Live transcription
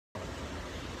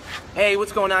Hey,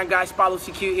 what's going on, guys? Paoulo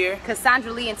CQ here.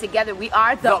 Kassandra Lee, and together we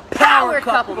are the Power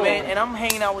Couple, man. And I'm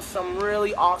hanging out with some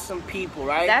really awesome people,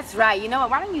 right? That's right. You know what?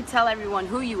 Why don't you tell everyone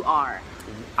who you are?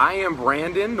 I am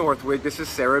Brandon Northwick. This is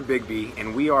Sara Bigby,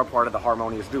 and we are part of the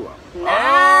Harmonious Duo.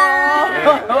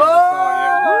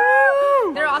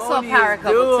 They're also a power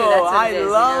couple too. That's what it is, I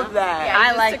love that. Yeah,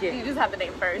 I like it. You just have the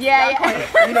name first.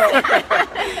 Yeah. You know,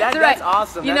 that's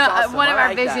awesome. You That's know, awesome. one of I our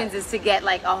like visions that. is to get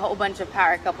like a whole bunch of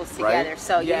power couples together. Right.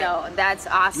 So you know, that's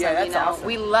awesome. Yeah, that's you know,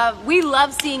 awesome. we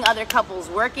love seeing other couples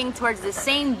working towards the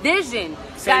same vision.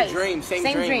 Same dream,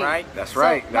 right? That's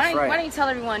right. So That's right. Why don't you tell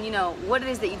everyone, you know, what it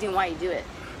is that you do and why you do it?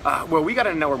 Well, we got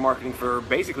into network marketing for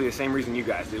basically the same reason you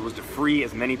guys did. It was to free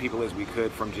as many people as we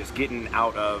could from just getting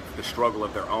out of the struggle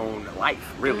of their own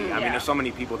life, really. I mean, there's so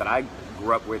many people that I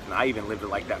grew up with, and I even lived it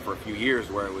like that for a few years,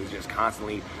 where it was just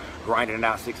constantly grinding it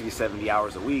out 60 to 70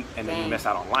 hours a week, and then you miss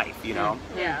out on life, you know?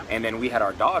 Yeah. And then we had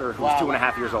our daughter, who's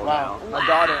 2.5 years old now. My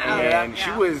daughter. And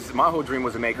she was, my whole dream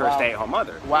was to make her a stay-at-home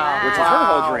mother. Wow. Which was her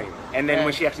whole dream. And then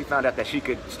when she actually found out that she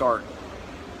could start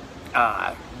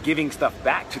giving stuff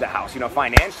back to the house, you know,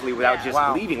 financially, without just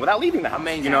leaving the house.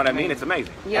 Amazing. You know what I mean? It's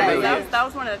amazing. Yeah, really that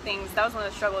was one of the things. That was one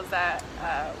of the struggles that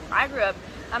I grew up.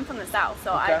 I'm from the South,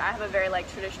 so I have a very like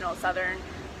traditional Southern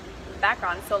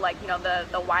background. So like, you know,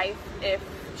 the wife, if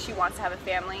she wants to have a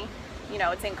family, you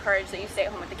know, it's encouraged that you stay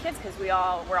at home with the kids, because we're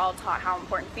all taught how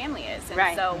important family is.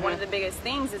 And so one of the biggest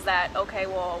things is that, okay,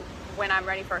 well, when I'm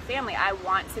ready for a family, I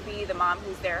want to be the mom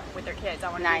who's there with their kids.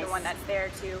 I want to be the one that's there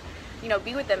to, you know,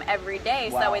 be with them every day,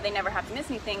 so that way they never have to miss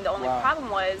anything. The only problem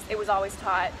was, it was always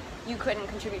taught you couldn't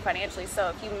contribute financially, so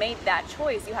if you made that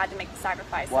choice, you had to make the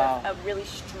sacrifice of a really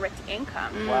strict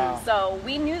income. So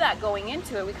we knew that going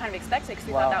into it. We kind of expected it, because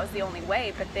we thought that was the only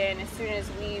way. But then as soon as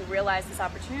we realized this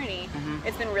opportunity,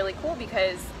 it's been really cool,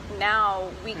 because now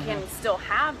we can still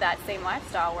have that same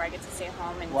lifestyle where I get to stay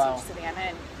home and teach Savannah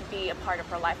and be a part of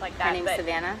her life like that. Her name's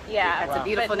Savannah? Yeah. That's a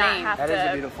beautiful name. That is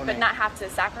a beautiful name. But not have to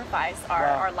sacrifice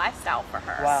our lifestyle for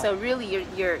her. So really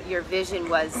your vision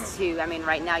was to, I mean,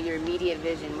 right now your immediate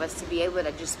vision was to be able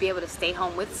to stay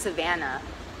home with Savannah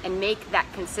and make that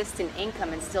consistent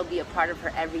income and still be a part of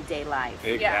her everyday life.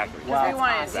 Exactly. Yeah, because we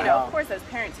wanted, you know, of course, as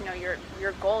parents, you know,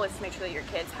 your goal is to make sure that your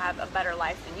kids have a better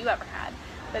life than you ever had.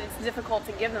 But it's difficult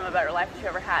to give them a better life than you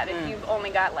ever had if you've only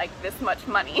got like this much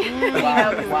money. You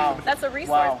know, that's a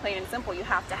resource, plain and simple. You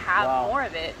have to have more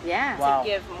of it to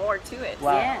give more to it.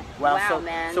 Yeah. Wow,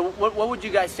 man. So what would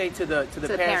you guys say to the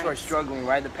parents who are struggling,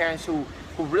 right? The parents who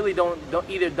really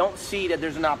don't see that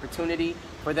there's an opportunity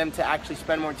for them to actually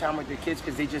spend more time with their kids,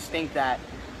 because they just think that,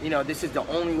 you know, this is the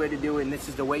only way to do it and this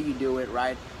is the way you do it,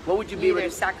 right? What would you be able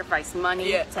to sacrifice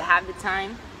money to have the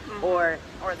time? Or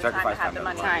the time to have the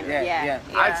money.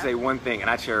 I'd say one thing, and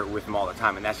I share it with them all the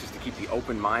time, and that's just to keep the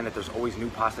open mind that there's always new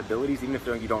possibilities, even if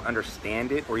you don't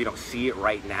understand it or you don't see it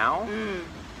right now.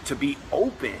 To be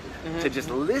open to just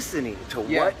listening to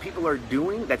what people are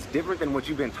doing that's different than what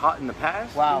you've been taught in the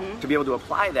past. To be able to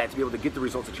apply that, to be able to get the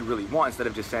results that you really want, instead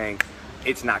of just saying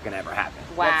it's not going to ever happen.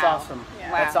 That's awesome.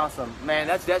 That's awesome, man.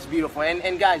 That's beautiful.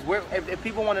 And guys, if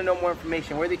people want to know more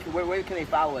information, where can they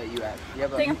follow you at?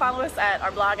 They can follow us at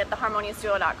our blog at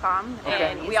theharmoniousduo.com,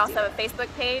 and we also have a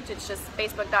Facebook page. It's just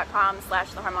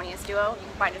facebook.com/theharmoniousduo. You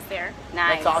can find us there.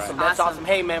 Nice. That's awesome. That's awesome.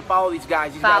 Hey, man, follow these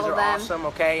guys. These guys are awesome.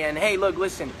 Okay, and hey, look,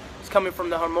 listen. Coming from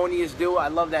the Harmonious Duo, I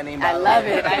love that name. I love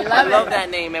it. I love that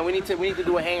name, man. We need to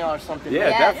do a hangout or something.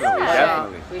 Yeah,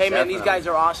 definitely. Hey, man, these guys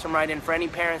are awesome, right? And for any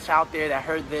parents out there that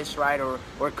heard this, right, or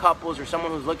couples, or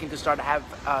someone who's looking to start to have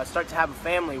a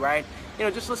family, right? You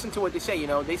know, just listen to what they say. You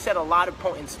know, they said a lot of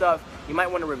potent stuff. You might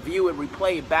want to review it,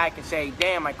 replay it back, and say,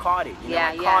 "Damn, I caught it." You know,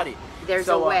 I caught it. There's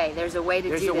a way. There's a way to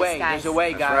do this, guys. There's a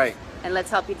way, guys. That's right. And let's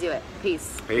help you do it.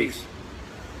 Peace. Peace.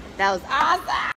 That was awesome.